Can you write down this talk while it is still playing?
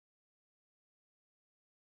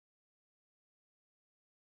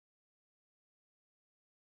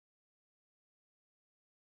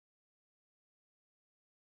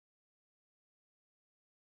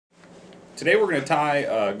Today we're going to tie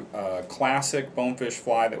a classic bonefish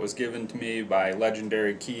fly that was given to me by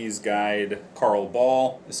legendary Keys guide Carl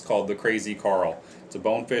Ball. It's called the Crazy Carl. It's a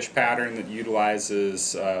bonefish pattern that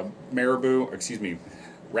utilizes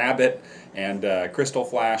rabbit and crystal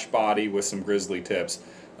flash body with some grizzly tips.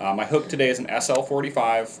 My hook today is an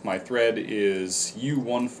SL45. My thread is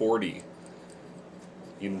U140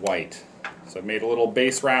 in white. So I've made a little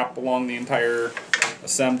base wrap along the entire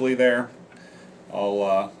assembly there.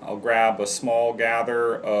 I'll grab a small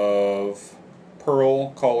gather of pearl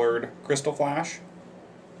colored crystal flash.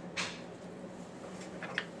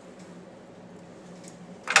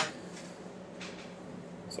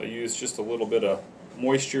 So I use just a little bit of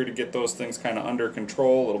moisture to get those things kind of under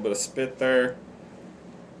control, a little bit of spit there.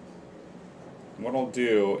 And what I'll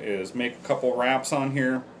do is make a couple wraps on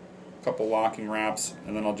here, a couple locking wraps,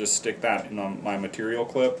 and then I'll just stick that in on my material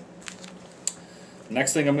clip.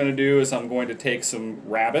 Next thing I'm going to do is I'm going to take some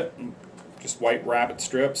rabbit, just white rabbit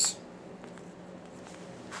strips.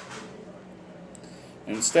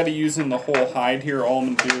 And instead of using the whole hide here, all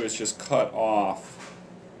I'm going to do is just cut off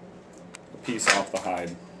a piece off the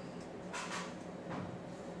hide.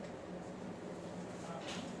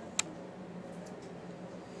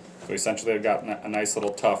 So essentially I've got a nice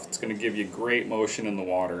little tuft. It's going to give you great motion in the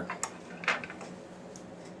water.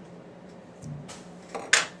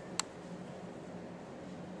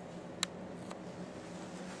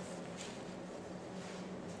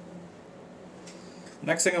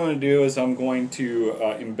 Next thing I'm going to do is I'm going to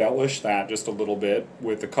embellish that just a little bit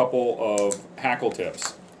with a couple of hackle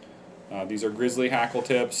tips. These are grizzly hackle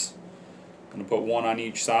tips. I'm going to put one on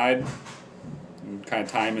each side and kind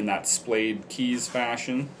of tie them in that splayed Keys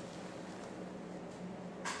fashion.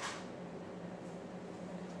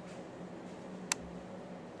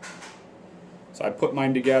 So I put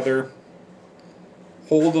mine together.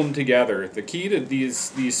 Hold them together. The key to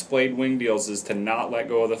these splayed wing deals is to not let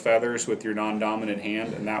go of the feathers with your non-dominant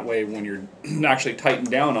hand, and that way when you're actually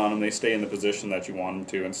tightened down on them, they stay in the position that you want them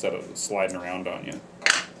to instead of sliding around on you.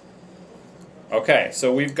 Okay,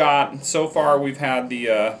 so we've got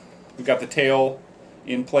the tail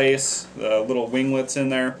in place, the little winglets in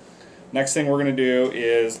there. Next thing we're going to do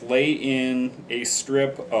is lay in a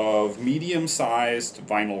strip of medium-sized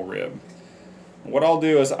vinyl rib. What I'll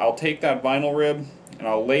do is I'll take that vinyl rib and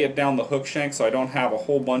I'll lay it down the hook shank so I don't have a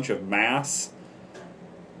whole bunch of mass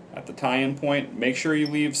at the tie-in point. Make sure you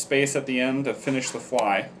leave space at the end to finish the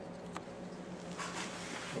fly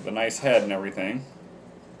with a nice head and everything.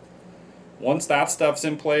 Once that stuff's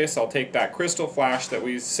in place, I'll take that crystal flash that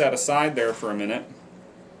we set aside there for a minute.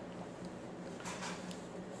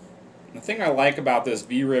 The thing I like about this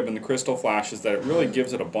V-rib and the crystal flash is that it really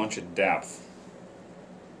gives it a bunch of depth.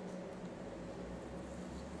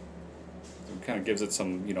 Kind of gives it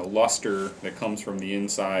some, luster that comes from the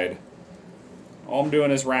inside. All I'm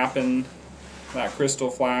doing is wrapping that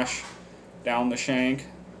crystal flash down the shank,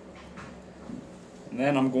 and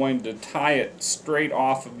then I'm going to tie it straight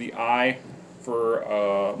off of the eye for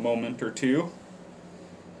a moment or two.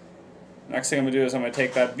 Next thing I'm going to do is I'm going to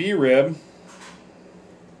take that V-rib,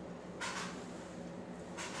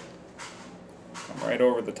 right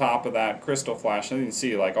over the top of that crystal flash, and you can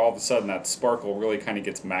see like all of a sudden that sparkle really kind of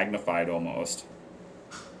gets magnified almost.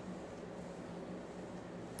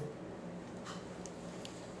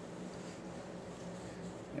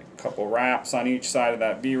 A couple wraps on each side of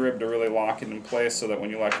that V-rib to really lock it in place so that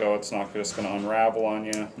when you let go it's not just going to unravel on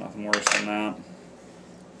you. Nothing worse than that.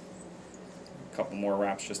 A couple more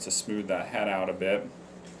wraps just to smooth that head out a bit.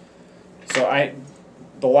 So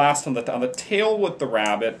the last on the tail with the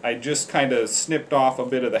rabbit, I just kind of snipped off a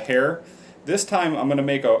bit of the hair. This time I'm going to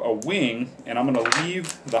make a wing, and I'm going to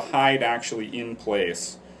leave the hide actually in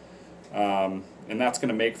place. And that's going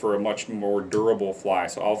to make for a much more durable fly.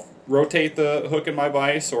 So I'll rotate the hook in my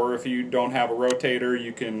vise, or if you don't have a rotator,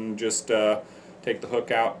 you can just take the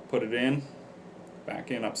hook out, put it in,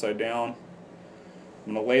 back in, upside down.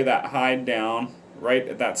 I'm going to lay that hide down right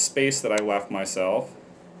at that space that I left myself.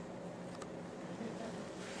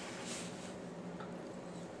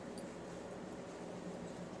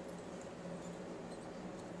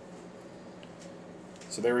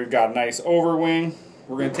 So there we've got a nice overwing.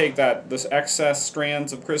 We're going to take this excess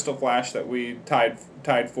strands of crystal flash that we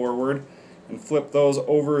tied forward and flip those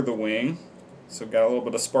over the wing. So we've got a little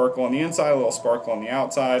bit of sparkle on the inside, a little sparkle on the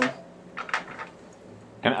outside.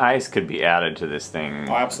 And ice could be added to this thing.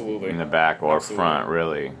 Oh, absolutely. In the back or front,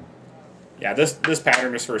 really. Yeah, this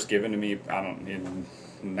pattern was first given to me, in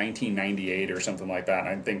 1998 or something like that.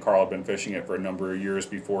 I think Carl had been fishing it for a number of years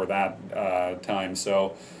before that time.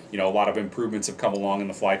 So, a lot of improvements have come along in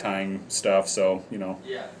the fly tying stuff. So, you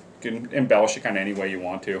can embellish it kind of any way you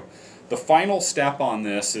want to. The final step on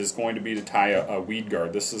this is going to be to tie a weed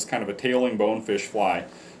guard. This is kind of a tailing bonefish fly.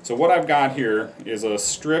 So what I've got here is a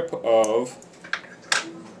strip of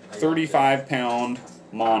 35-pound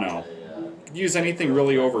mono. You can use anything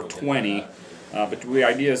really over 20, but the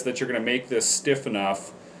idea is that you're going to make this stiff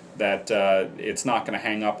enough that it's not going to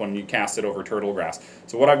hang up when you cast it over turtle grass.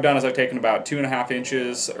 So what I've done is I've taken about 2.5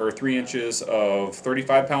 inches or 3 inches of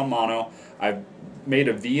 35-pound mono. I've made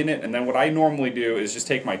a V in it, and then what I normally do is just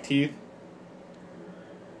take my teeth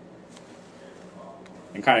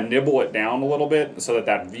and kind of nibble it down a little bit so that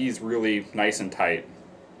that V is really nice and tight.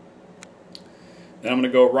 Then I'm going to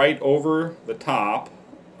go right over the top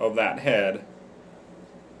of that head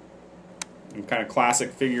and kind of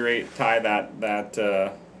classic figure 8 tie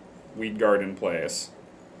that weed guard in place.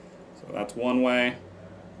 So that's one way.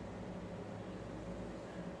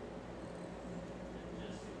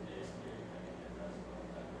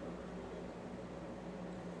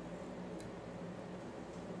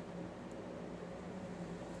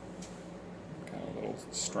 Kind of a little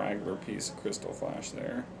straggler piece of crystal flash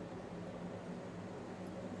there.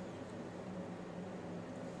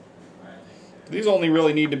 These only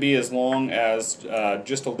really need to be as long as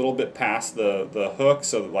just a little bit past the hook,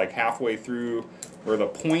 so that like halfway through where the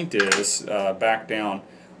point is, back down.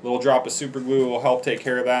 A little drop of super glue will help take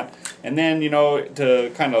care of that. And then, you know,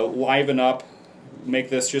 to kind of liven up, make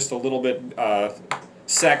this just a little bit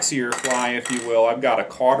sexier fly, if you will, I've got a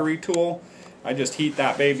cautery tool. I just heat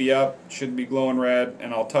that baby up, should be glowing red,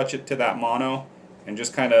 and I'll touch it to that mono and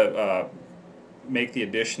just kind of make the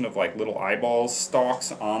addition of like little eyeballs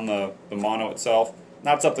stalks on the mono itself.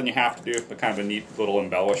 Not something you have to do, but kind of a neat little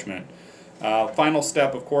embellishment. Final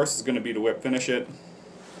step, of course, is going to be to whip finish it.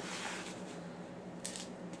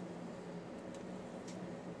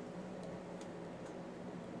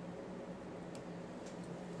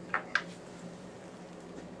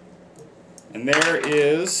 And there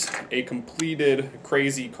is a completed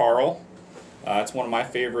Crazy Carl. It's one of my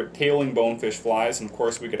favorite tailing bonefish flies, and of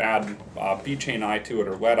course we could add B-chain eye to it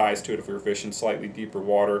or lead eyes to it if we were fishing slightly deeper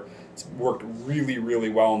water. It's worked really, really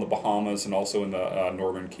well in the Bahamas and also in the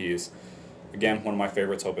Northern Keys. Again, one of my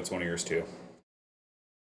favorites. Hope it's one of yours too.